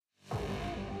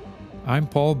I'm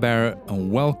Paul Barrett,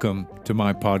 and welcome to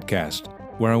my podcast,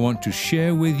 where I want to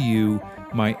share with you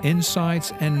my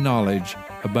insights and knowledge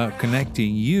about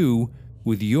connecting you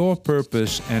with your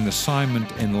purpose and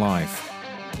assignment in life.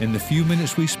 In the few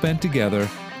minutes we spend together,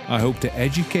 I hope to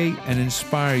educate and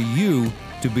inspire you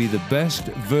to be the best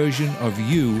version of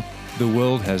you the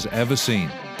world has ever seen.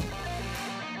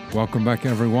 Welcome back,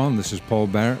 everyone. This is Paul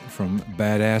Barrett from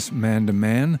Badass Man to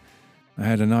Man. I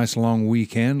had a nice long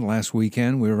weekend. Last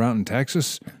weekend, we were out in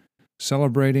Texas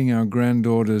celebrating our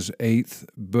granddaughter's 8th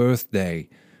birthday.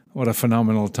 What a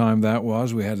phenomenal time that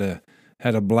was. We had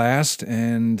a blast,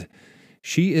 and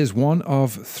she is one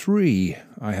of 3.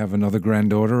 I have another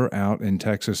granddaughter out in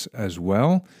Texas as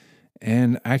well.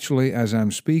 And actually, as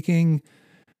I'm speaking,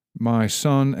 my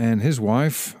son and his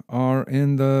wife are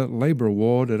in the labor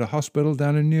ward at a hospital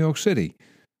down in New York City.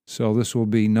 So this will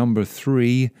be number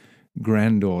 3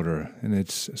 granddaughter, and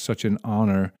it's such an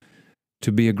honor to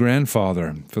be a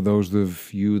grandfather. For those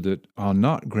of you that are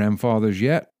not grandfathers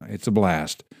yet, it's a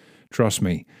blast. Trust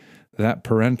me, that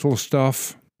parental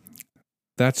stuff,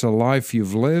 that's a life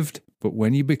you've lived, but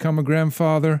when you become a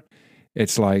grandfather,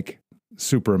 it's like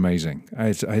super amazing.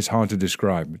 It's hard to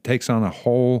describe. It takes on a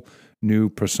whole new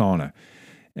persona.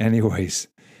 Anyways,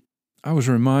 I was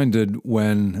reminded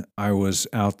when I was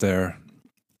out there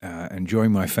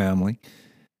enjoying my family,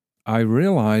 I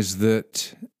realized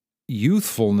that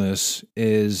youthfulness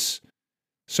is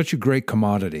such a great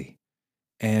commodity.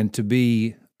 And to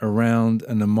be around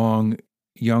and among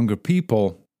younger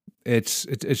people, it's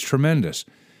tremendous.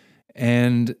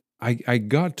 And I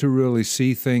got to really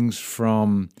see things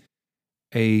from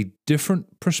a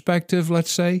different perspective,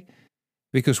 let's say,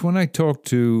 because when I talk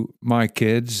to my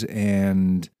kids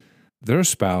and their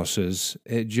spouses,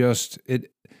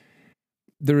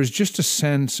 there is just a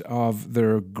sense of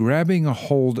they're grabbing a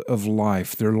hold of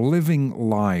life, they're living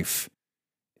life,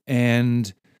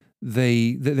 and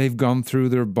they've gone through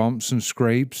their bumps and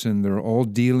scrapes, and they're all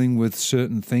dealing with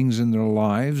certain things in their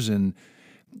lives, and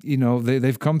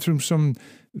they've come through some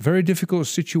very difficult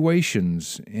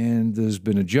situations, and there's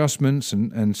been adjustments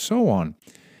and so on.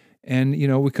 And,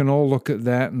 we can all look at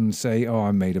that and say, oh,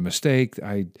 I made a mistake.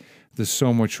 There's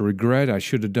so much regret. I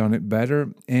should have done it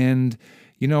better. And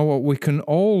you know what? We can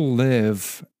all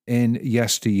live in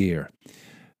yesteryear.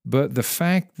 But the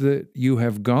fact that you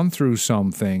have gone through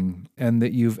something and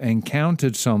that you've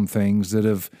encountered some things that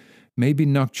have maybe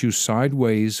knocked you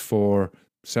sideways for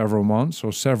several months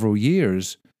or several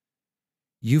years,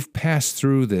 you've passed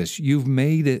through this. You've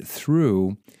made it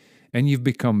through. And you've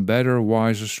become better,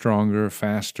 wiser, stronger,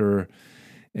 faster,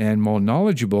 and more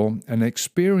knowledgeable and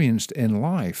experienced in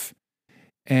life.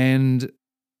 And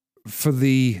for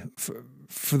the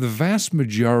vast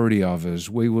majority of us,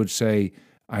 we would say,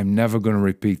 I'm never going to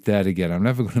repeat that again. I'm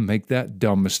never going to make that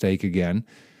dumb mistake again.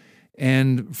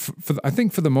 And I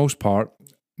think for the most part,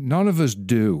 none of us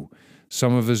do.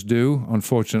 Some of us do,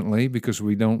 unfortunately, because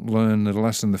we don't learn the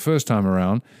lesson the first time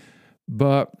around.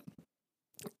 But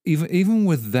even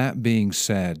with that being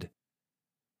said,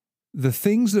 the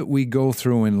things that we go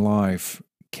through in life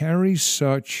carry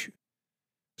such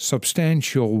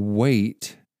substantial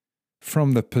weight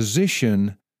from the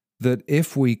position that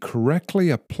if we correctly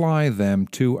apply them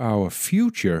to our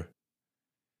future,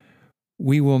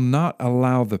 we will not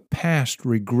allow the past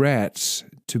regrets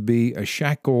to be a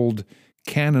shackled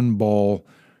cannonball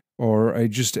or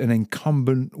just an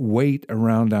incumbent weight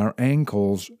around our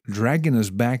ankles, dragging us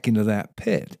back into that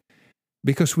pit.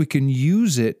 Because we can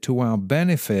use it to our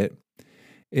benefit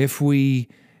if we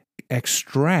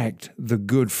extract the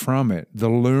good from it, the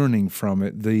learning from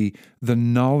it, the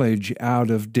knowledge out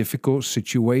of difficult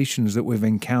situations that we've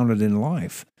encountered in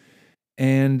life.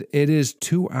 And it is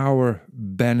to our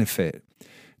benefit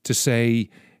to say,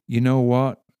 you know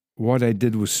what I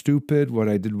did was stupid, what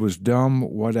I did was dumb,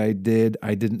 what I did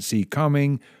I didn't see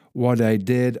coming, what I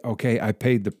did, okay, I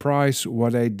paid the price,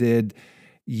 what I did,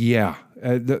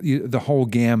 the whole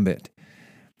gambit.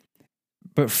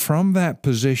 But from that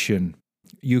position,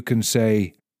 you can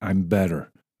say, I'm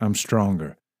better, I'm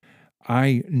stronger.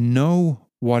 I know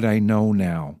what I know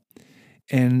now.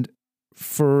 And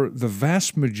for the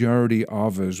vast majority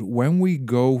of us, when we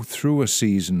go through a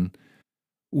season,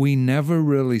 we never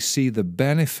really see the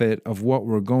benefit of what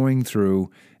we're going through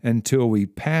until we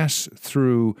pass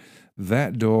through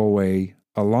that doorway,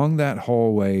 along that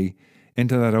hallway,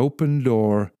 into that open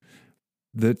door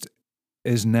that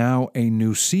is now a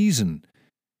new season.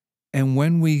 And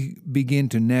when we begin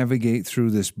to navigate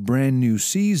through this brand new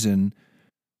season,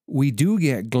 we do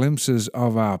get glimpses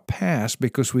of our past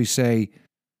because we say,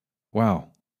 wow,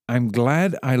 I'm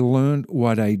glad I learned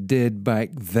what I did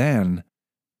back then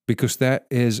because that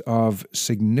is of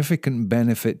significant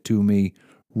benefit to me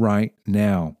right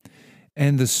now.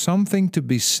 And there's something to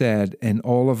be said in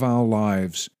all of our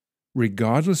lives,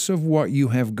 regardless of what you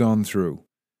have gone through,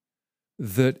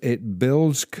 that it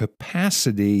builds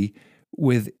capacity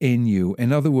within you.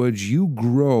 In other words, you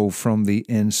grow from the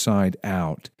inside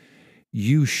out.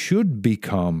 You should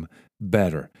become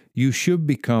better. You should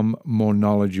become more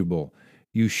knowledgeable.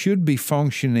 You should be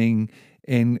functioning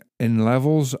in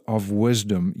levels of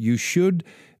wisdom. You should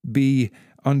be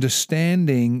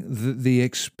understanding the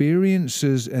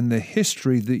experiences and the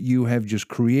history that you have just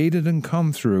created and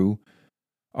come through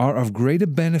are of greater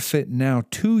benefit now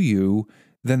to you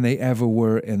than they ever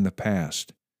were in the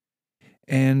past.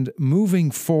 And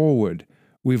moving forward,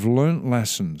 we've learned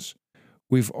lessons.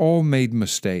 We've all made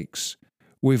mistakes.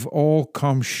 We've all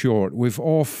come short. We've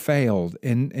all failed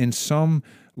in some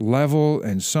level,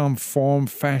 in some form,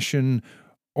 fashion,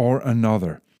 or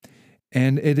another.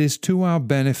 And it is to our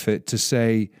benefit to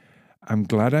say, I'm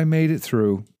glad I made it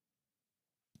through.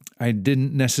 I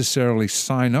didn't necessarily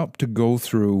sign up to go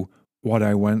through what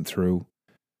I went through,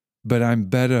 but I'm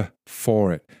better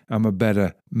for it. I'm a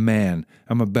better man.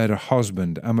 I'm a better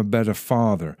husband. I'm a better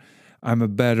father. I'm a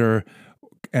better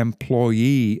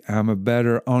employee. I'm a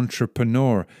better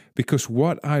entrepreneur, because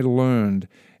what I learned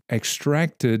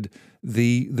extracted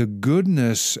the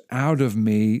goodness out of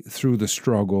me through the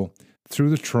struggle,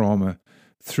 through the trauma,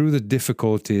 through the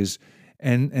difficulties,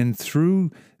 and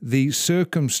through the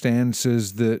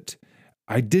circumstances that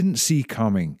I didn't see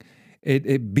coming.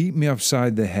 It beat me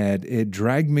upside the head. It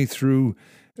dragged me through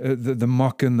the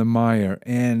muck and the mire,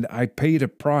 and I paid a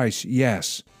price,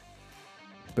 yes.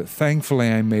 But thankfully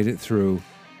I made it through,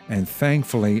 and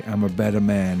thankfully I'm a better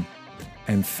man,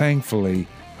 and thankfully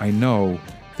I know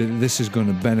that this is going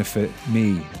to benefit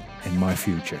me in my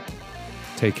future.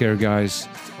 Take care, guys.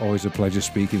 It's always a pleasure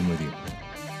speaking with you.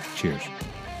 Cheers.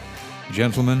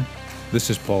 Gentlemen, this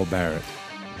is Paul Barrett,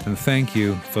 and thank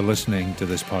you for listening to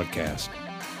this podcast.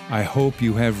 I hope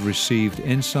you have received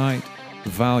insight,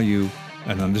 value,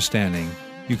 and understanding.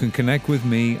 You can connect with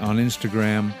me on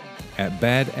Instagram at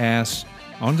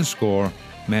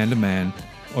badass_man-to-man,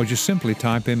 or just simply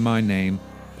type in my name,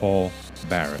 Paul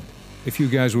Barrett. If you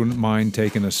guys wouldn't mind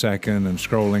taking a second and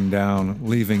scrolling down,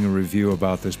 leaving a review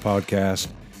about this podcast,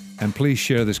 and please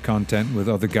share this content with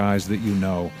other guys that you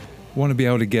know. I want to be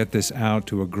able to get this out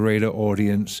to a greater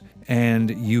audience, and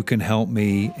you can help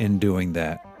me in doing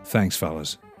that. Thanks,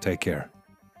 fellas. Take care.